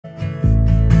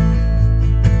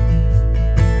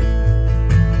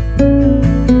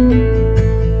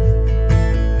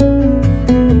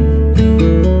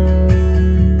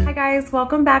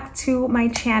welcome back to my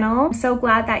channel. I'm so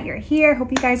glad that you're here.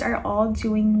 Hope you guys are all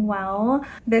doing well.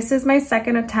 This is my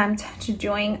second attempt to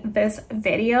doing this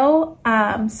video.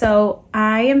 So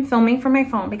I am filming from my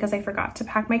phone because I forgot to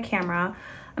pack my camera.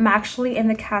 I'm actually in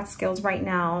the Catskills right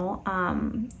now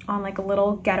on like a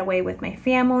little getaway with my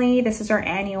family. This is our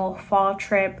annual fall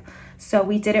trip. So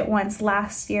we did it once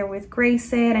last year with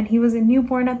Grayson, and he was a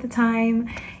newborn at the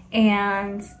time.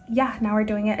 And yeah, now we're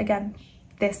doing it again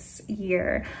this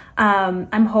year.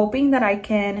 I'm hoping that I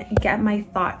can get my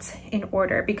thoughts in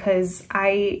order because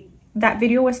that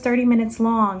video was 30 minutes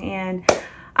long and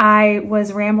I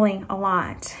was rambling a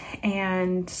lot.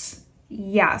 And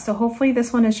yeah, so hopefully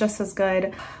this one is just as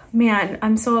good. Man,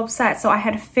 I'm so upset. So I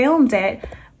had filmed it,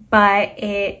 but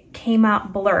it came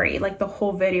out blurry. Like the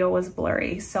whole video was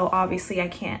blurry. So obviously I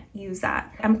can't use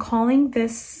that. I'm calling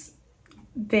this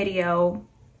video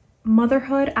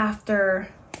Motherhood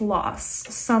After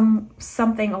Loss,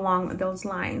 something along those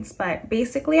lines. But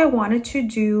basically I wanted to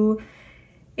do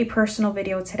a personal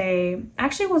video today. I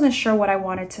actually wasn't sure what I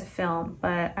wanted to film,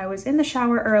 but I was in the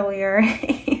shower earlier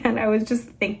and I was just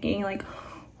thinking like,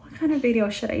 what kind of video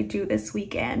should I do this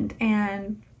weekend?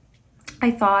 And I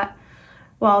thought,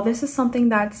 well, this is something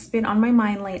that's been on my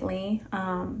mind lately,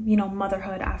 you know,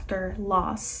 motherhood after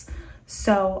loss.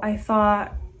 So I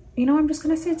thought, you know, I'm just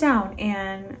gonna sit down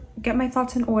and get my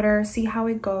thoughts in order, see how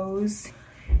it goes.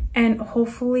 And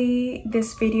hopefully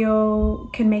this video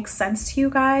can make sense to you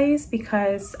guys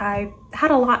because I had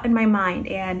a lot in my mind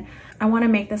and I want to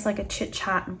make this like a chit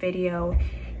chat video.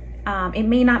 It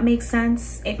may not make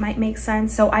sense, it might make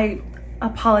sense, so I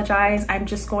apologize. I'm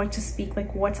just going to speak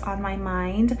like what's on my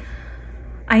mind.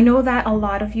 I know that a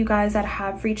lot of you guys that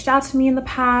have reached out to me in the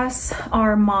past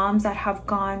are moms that have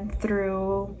gone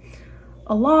through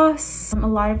a loss. A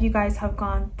lot of you guys have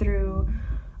gone through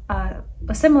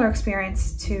a similar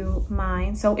experience to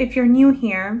mine. So if you're new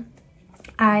here,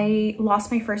 I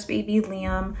lost my first baby,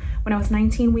 Liam, when I was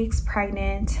 19 weeks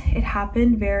pregnant. It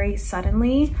happened very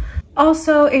suddenly.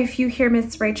 Also, if you hear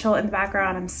Miss Rachel in the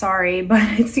background, I'm sorry, but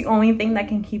it's the only thing that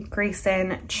can keep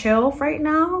Grayson chill right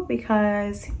now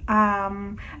because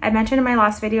I mentioned in my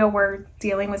last video, we're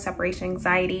dealing with separation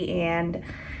anxiety and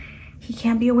he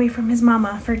can't be away from his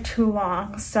mama for too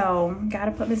long. So gotta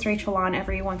put Miss Rachel on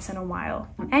every once in a while.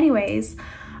 Anyways,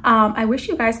 I wish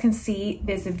you guys can see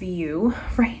this view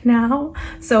right now.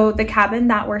 So the cabin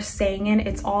that we're staying in,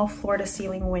 it's all floor to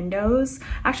ceiling windows.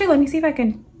 Actually, let me see if I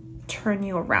can turn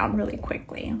you around really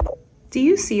quickly. Do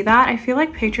you see that? I feel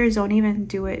like pictures don't even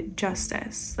do it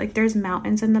justice. Like there's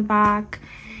mountains in the back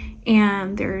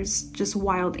and there's just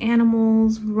wild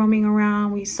animals roaming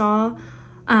around. We saw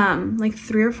like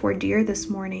 3 or 4 deer this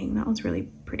morning. That was really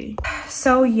pretty.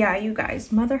 So yeah, you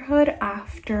guys, motherhood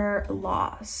after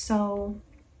loss. So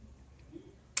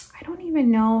I don't even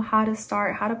know how to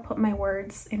start, how to put my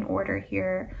words in order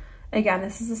here. Again,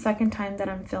 this is the second time that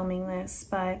I'm filming this,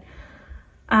 but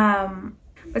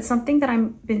something that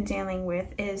I've been dealing with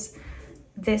is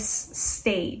this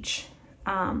stage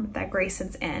that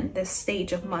Grayson's in. This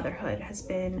stage of motherhood has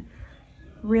been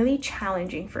really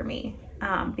challenging for me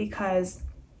because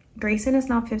Grayson is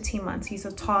now 15 months. He's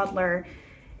a toddler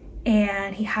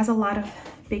and he has a lot of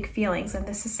big feelings. And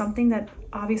this is something that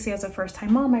obviously as a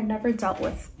first-time mom, I've never dealt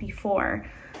with before.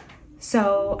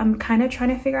 So I'm kind of trying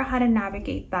to figure out how to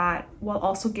navigate that while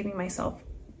also giving myself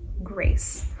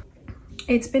grace.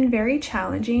 It's been very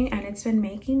challenging and it's been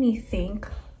making me think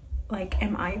like,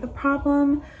 am I the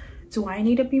problem? Do I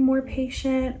need to be more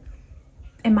patient?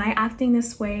 Am I acting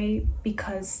this way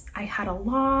because I had a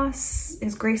loss?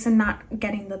 Is Grayson not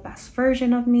getting the best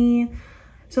version of me?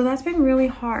 So that's been really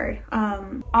hard.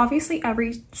 Obviously,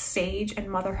 every stage in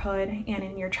motherhood and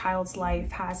in your child's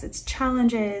life has its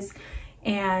challenges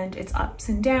and its ups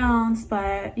and downs.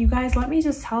 But you guys, let me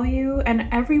just tell you, and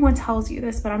everyone tells you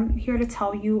this, but I'm here to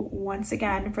tell you once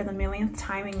again for the millionth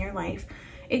time in your life,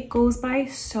 it goes by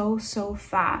so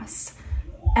fast.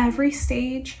 Every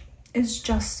stage is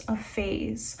just a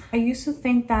phase. I used to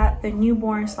think that the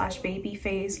newborn / baby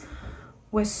phase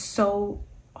was so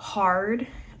hard.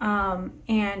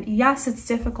 And yes, it's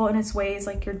difficult in its ways,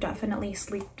 like you're definitely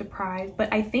sleep deprived,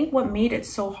 but I think what made it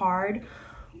so hard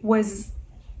was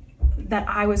that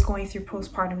I was going through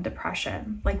postpartum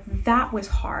depression. Like that was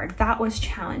hard, that was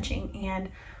challenging. And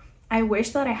I wish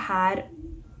that I had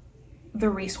the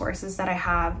resources that I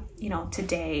have, you know,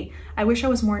 today. I wish I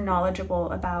was more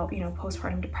knowledgeable about, you know,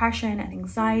 postpartum depression and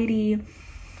anxiety.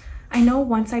 I know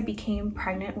once I became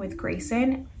pregnant with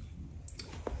Grayson,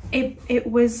 it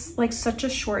was like such a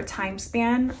short time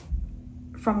span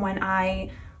from when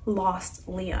I lost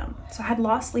Liam. So I had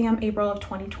lost Liam April of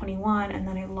 2021, and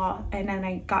then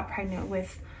I got pregnant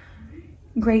with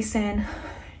Grayson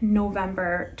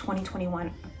November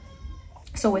 2021.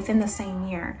 So within the same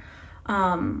year.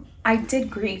 I did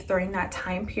grieve during that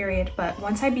time period, but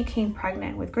once I became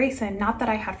pregnant with Grayson, not that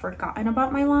I had forgotten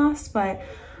about my loss, but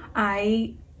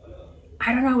I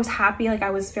don't know, I was happy. Like,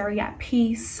 I was very at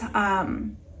peace.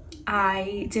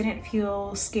 I didn't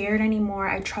feel scared anymore.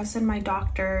 I trusted my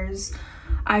doctors.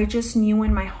 I just knew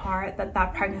in my heart that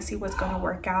that pregnancy was going to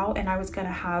work out and I was going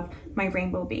to have my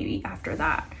rainbow baby after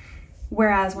that.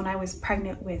 Whereas when I was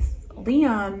pregnant with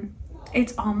Liam,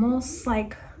 it's almost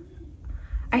like,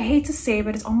 I hate to say,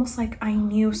 but it's almost like I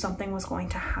knew something was going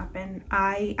to happen.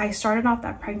 I started off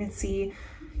that pregnancy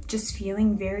just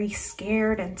feeling very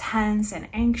scared and tense and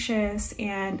anxious,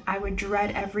 and I would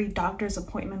dread every doctor's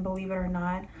appointment, believe it or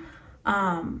not.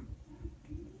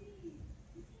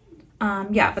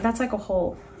 Yeah, but that's like a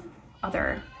whole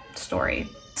other story.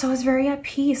 So I was very at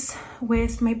peace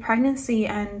with my pregnancy,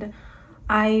 and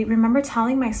I remember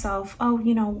telling myself, oh,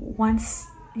 you know, once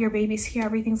your baby's here,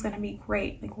 everything's gonna be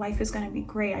great. Like, life is gonna be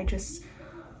great. I guess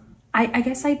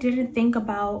I didn't think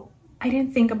about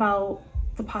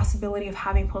the possibility of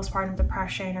having postpartum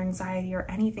depression or anxiety or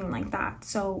anything like that.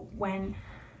 So when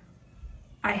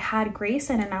I had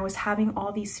Grayson and I was having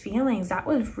all these feelings, that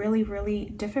was really, really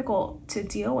difficult to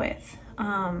deal with.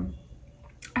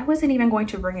 I wasn't even going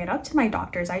to bring it up to my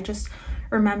doctors. I just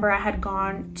remember I had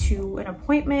gone to an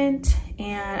appointment,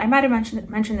 and I might have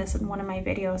mentioned this in one of my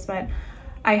videos, but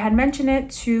I had mentioned it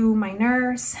to my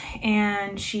nurse,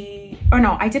 and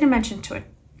I didn't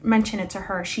mention it to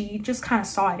her. She just kind of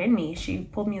saw it in me. She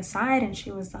pulled me aside and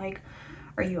she was like,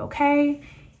 "Are you okay?"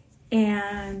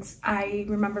 And I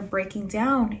remember breaking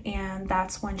down, and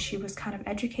that's when she was kind of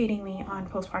educating me on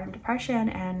postpartum depression.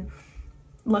 And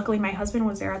luckily my husband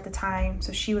was there at the time,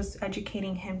 so she was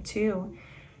educating him too.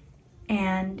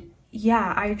 And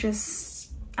yeah,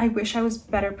 I wish I was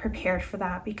better prepared for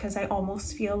that, because I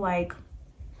almost feel like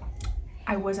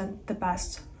I wasn't the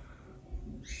best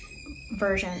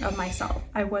version of myself.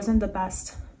 I wasn't the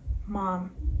best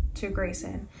mom to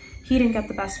Grayson. He didn't get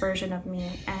the best version of me,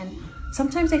 and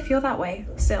sometimes I feel that way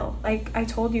still. Like I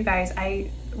told you guys, I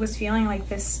was feeling like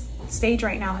this stage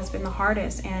right now has been the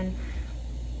hardest, and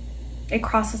it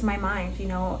crosses my mind, you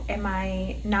know, am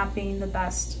I not being the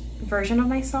best version of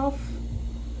myself?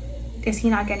 Is he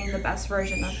not getting the best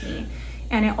version of me?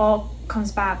 And it all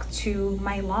comes back to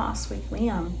my loss with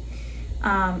Liam.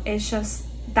 It's just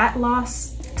that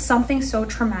loss, something so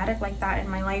traumatic like that in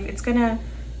my life, it's gonna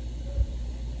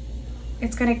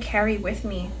carry with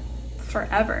me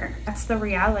forever. That's the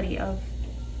reality of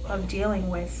dealing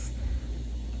with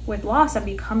loss and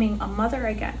becoming a mother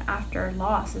again after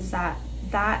loss, is that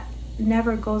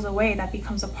never goes away. That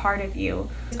becomes a part of you.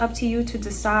 It's up to you to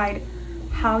decide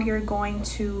how you're going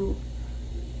to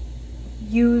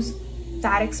use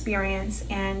that experience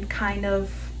and kind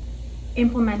of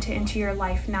implement it into your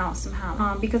life now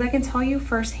somehow. Because I can tell you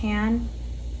firsthand,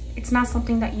 it's not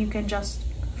something that you can just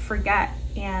forget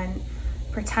and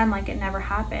pretend like it never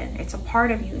happened. It's a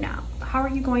part of you now. How are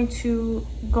you going to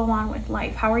go on with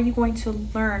life? How are you going to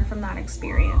learn from that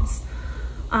experience?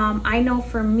 I know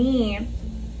for me,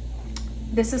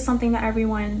 this is something that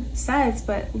everyone says,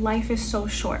 but life is so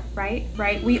short, right?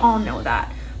 We all know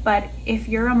that. But if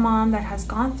you're a mom that has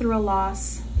gone through a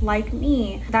loss like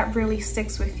me, that really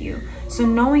sticks with you. So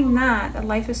knowing that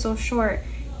life is so short,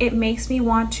 it makes me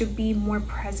want to be more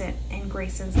present in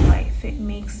Grayson's life. It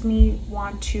makes me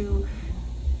want to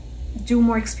do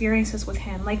more experiences with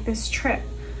him, like this trip.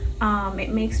 It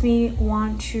makes me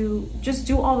want to just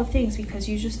do all the things, because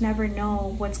you just never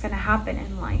know what's gonna happen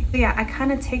in life. So yeah, I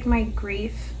kind of take my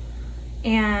grief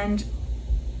and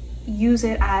use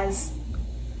it as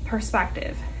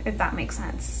perspective, if that makes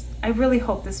sense. I really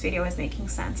hope this video is making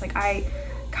sense. Like, I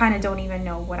kind of don't even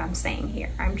know what I'm saying here.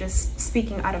 I'm just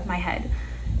speaking out of my head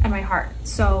and my heart.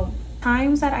 So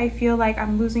times that I feel like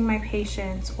I'm losing my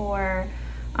patience, or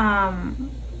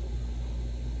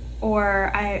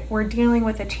we're dealing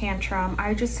with a tantrum,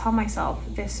 I just tell myself,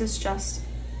 this is just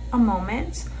a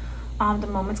moment. The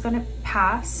moment's gonna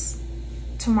pass.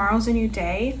 Tomorrow's a new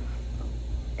day.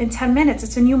 In 10 minutes,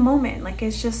 it's a new moment. Like,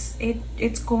 it's just,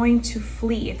 it's going to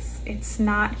flee. It's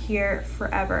not here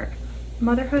forever.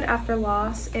 Motherhood after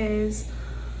loss is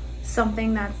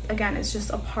something that, again, is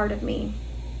just a part of me.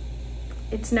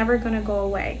 It's never gonna go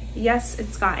away. Yes,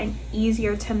 it's gotten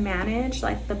easier to manage,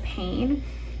 like the pain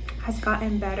has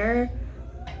gotten better,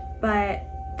 but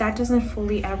that doesn't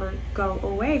fully ever go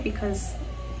away, because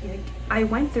I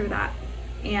went through that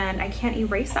and I can't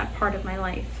erase that part of my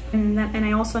life. And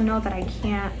I also know that I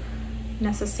can't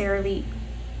necessarily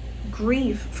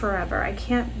grieve forever. I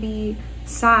can't be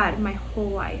sad my whole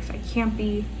life. I can't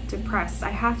be depressed.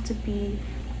 I have to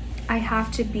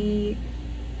be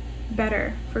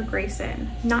better for Grayson.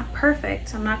 Not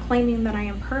perfect. I'm not claiming that I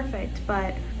am perfect,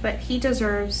 but he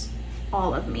deserves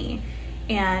all of me,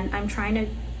 and I'm trying to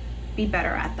be better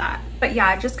at that. But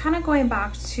yeah, just kind of going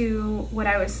back to what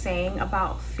I was saying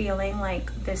about feeling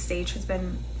like this stage has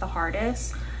been the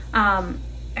hardest. I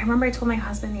remember I told my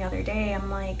husband the other day, I'm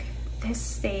like, this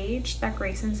stage that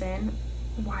Grayson's in,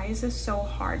 why is this so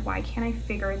hard? Why can't I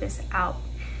figure this out?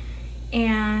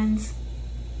 And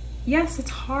yes, it's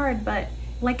hard, but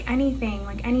like anything,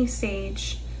 like any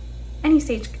stage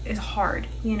is hard,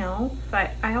 you know?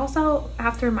 But I also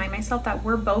have to remind myself that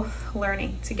we're both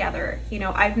learning together. You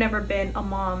know, I've never been a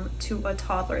mom to a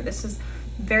toddler. This is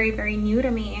very, very new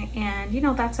to me, and you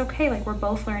know, that's okay. Like, we're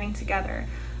both learning together.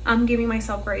 I'm giving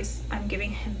myself grace. I'm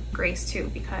giving him grace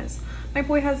too, because my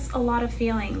boy has a lot of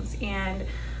feelings, and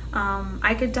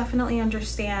I could definitely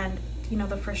understand, you know,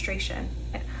 the frustration.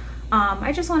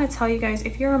 I just want to tell you guys,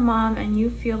 if you're a mom and you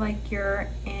feel like you're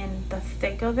in the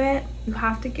thick of it, you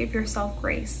have to give yourself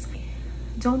grace.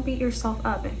 Don't beat yourself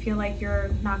up and feel like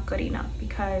you're not good enough,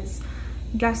 because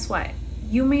guess what?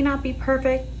 You may not be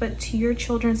perfect, but to your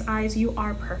children's eyes, you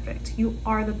are perfect. You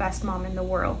are the best mom in the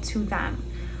world to them.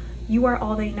 You are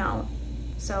all they know.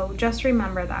 So just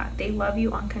remember that. They love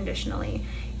you unconditionally.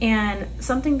 And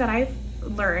something that I've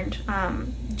learned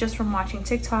just from watching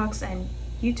TikToks and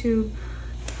YouTube,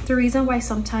 the reason why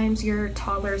sometimes your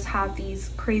toddlers have these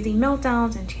crazy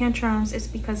meltdowns and tantrums is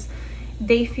because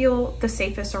they feel the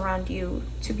safest around you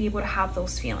to be able to have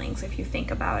those feelings, if you think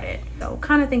about it. So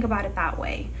kind of think about it that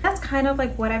way. That's kind of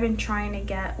like what I've been trying to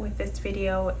get with this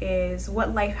video, is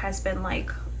what life has been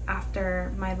like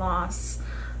after my loss.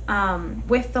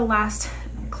 With the last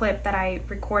clip that I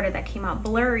recorded that came out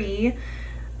blurry,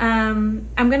 I'm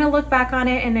gonna look back on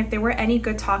it, and if there were any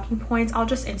good talking points, I'll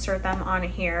just insert them on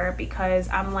here, because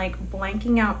I'm like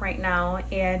blanking out right now,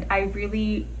 and I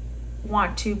really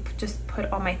want to just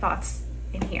put all my thoughts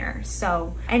in here.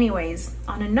 So anyways,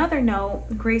 on another note,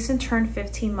 Grayson turned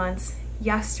 15 months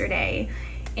yesterday,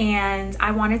 and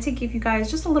I wanted to give you guys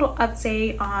just a little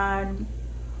update on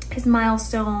his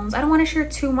milestones. I don't want to share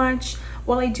too much.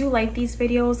 While I do like these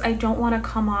videos, I don't want to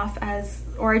come off as,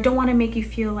 or I don't want to make you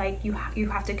feel like you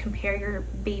have to compare your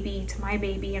baby to my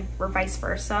baby, or vice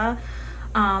versa.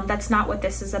 That's not what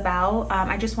this is about.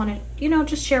 I just want to, you know,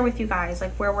 just share with you guys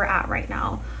like where we're at right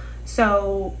now.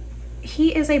 So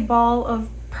he is a ball of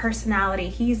personality.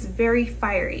 He's very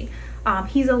fiery.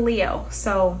 He's a Leo,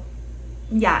 so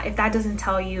yeah, if that doesn't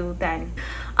tell you, then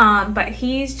but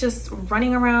he's just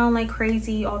running around like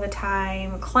crazy all the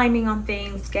time, climbing on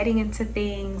things, getting into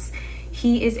things.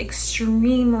 He is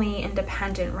extremely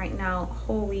independent right now.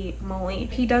 Holy moly.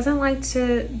 He doesn't like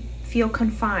to feel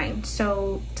confined,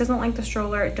 so doesn't like the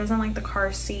stroller, doesn't like the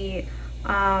car seat.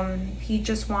 He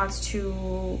just wants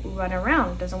to run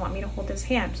around, doesn't want me to hold his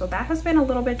hand. So that has been a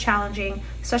little bit challenging,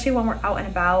 especially when we're out and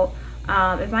about.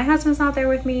 If my husband's not there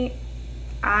with me,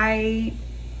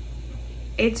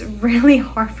 it's really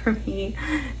hard for me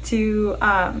to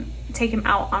take him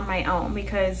out on my own,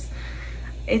 because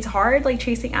it's hard like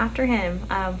chasing after him.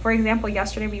 For example,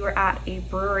 yesterday we were at a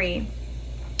brewery,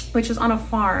 which is on a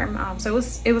farm, so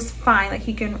it was fine, like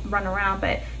he can run around,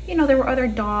 but you know, there were other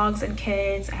dogs and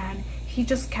kids, and he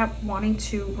just kept wanting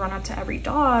to run up to every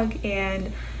dog,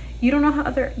 and you don't know how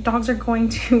other dogs are going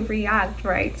to react,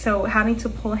 right? So having to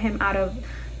pull him out of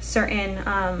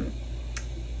certain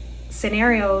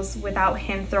scenarios without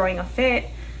him throwing a fit,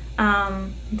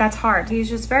 that's hard. He's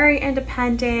just very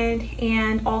independent.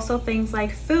 And also things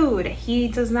like food, he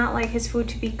does not like his food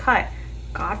to be cut.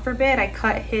 God forbid I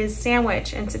cut his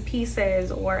sandwich into pieces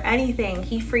or anything,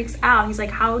 he freaks out. He's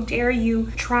like, how dare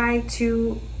you try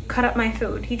to cut up my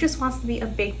food? He just wants to be a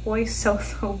big boy so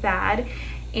bad.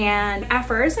 And at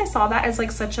first I saw that as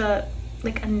like such a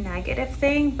negative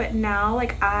thing, but now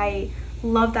like I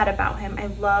love that about him. I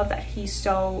love that he's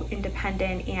so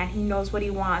independent and he knows what he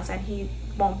wants and he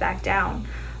won't back down.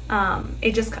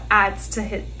 It just adds to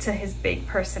his big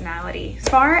personality. As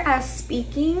far as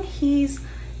speaking, he's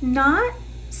not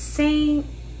saying,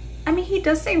 I mean, he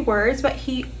does say words, but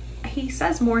he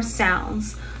says more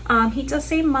sounds. He does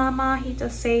say mama, he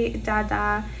does say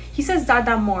dada. He says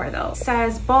dada more though. He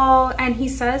says ball, and he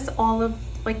says all of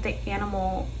like the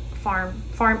animal farm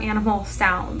animal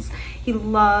sounds. He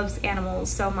loves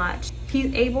animals so much.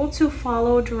 He's able to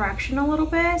follow direction a little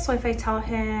bit. So if I tell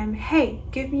him, hey,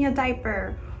 give me a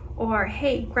diaper, or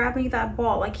hey, grab me that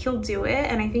ball, like he'll do it.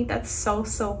 And I think that's so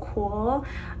cool.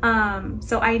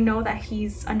 So I know that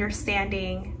he's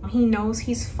understanding. He knows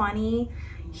he's funny.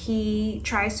 he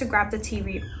tries to grab the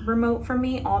TV remote from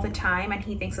me all the time, and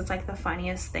he thinks it's like the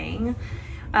funniest thing.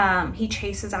 He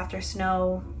chases after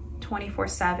Snow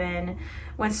 24/7.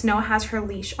 When Snow has her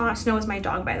leash on, Snow is my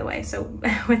dog, by the way, so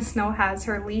when Snow has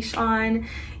her leash on,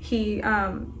 he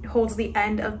holds the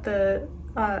end of the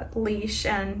leash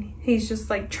and he's just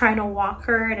like trying to walk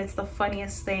her, and it's the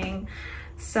funniest thing.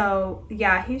 So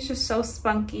yeah, he's just so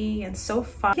spunky and so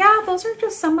fun. Yeah, those are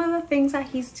just some of the things that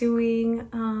he's doing.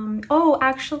 Oh,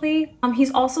 actually,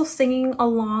 he's also singing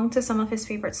along to some of his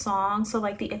favorite songs. So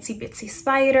like the Itsy Bitsy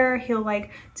Spider, he'll like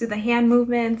do the hand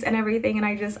movements and everything, and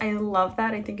I love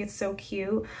that. I think it's so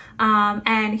cute.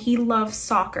 And he loves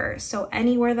soccer, so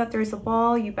anywhere that there's a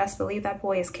ball, you best believe that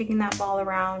boy is kicking that ball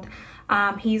around.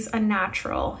 He's a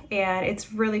natural, and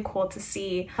it's really cool to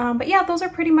see. But yeah, those are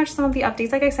pretty much some of the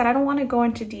updates. Like I said, I don't want to go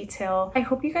into detail. I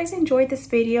hope you guys enjoyed this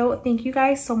video. Thank you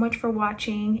guys so much for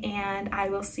watching, and I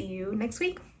will see you next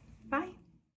week.